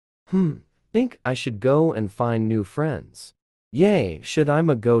Think I should go and find new friends. Yay, should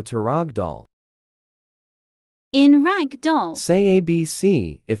I'ma go to Ragdoll? In ragdoll. Say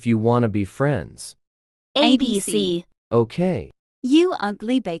ABC if you wanna be friends. ABC. Okay. You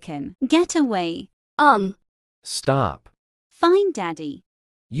ugly bacon. Get away. Stop. Fine, Daddy.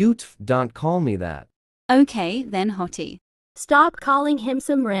 Don't call me that. Okay, then Hottie. Stop calling him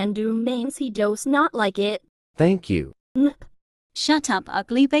some random names, he does not like it. Thank you. Shut up,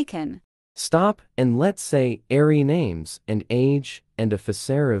 ugly bacon. Stop and let's say airy names and age and a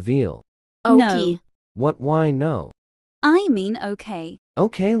facet reveal. Okay. What, why no? I mean okay.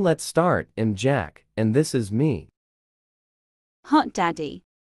 Okay, let's start. I'm Jack, and this is me. Hot Daddy.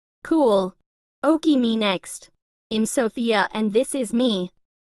 Cool. Okay, me next. I'm Sophia and this is me.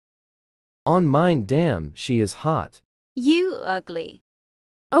 On mine, damn, she is hot. You ugly.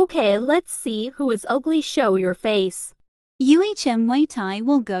 Okay, let's see who is ugly, show your face. Wait, I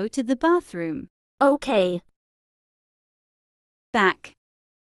will go to the bathroom. Okay. Back.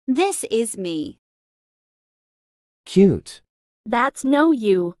 This is me. Cute. That's no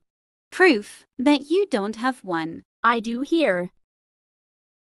you. Proof that you don't have one. I do here.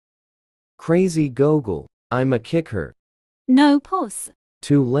 Crazy goggle. I'ma kick her. No pause.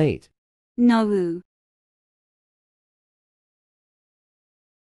 Too late. No.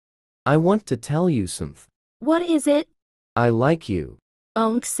 I want to tell you something. What is it? I like you.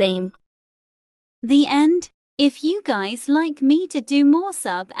 Same. The end. If you guys like me to do more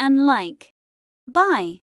sub and like. Bye.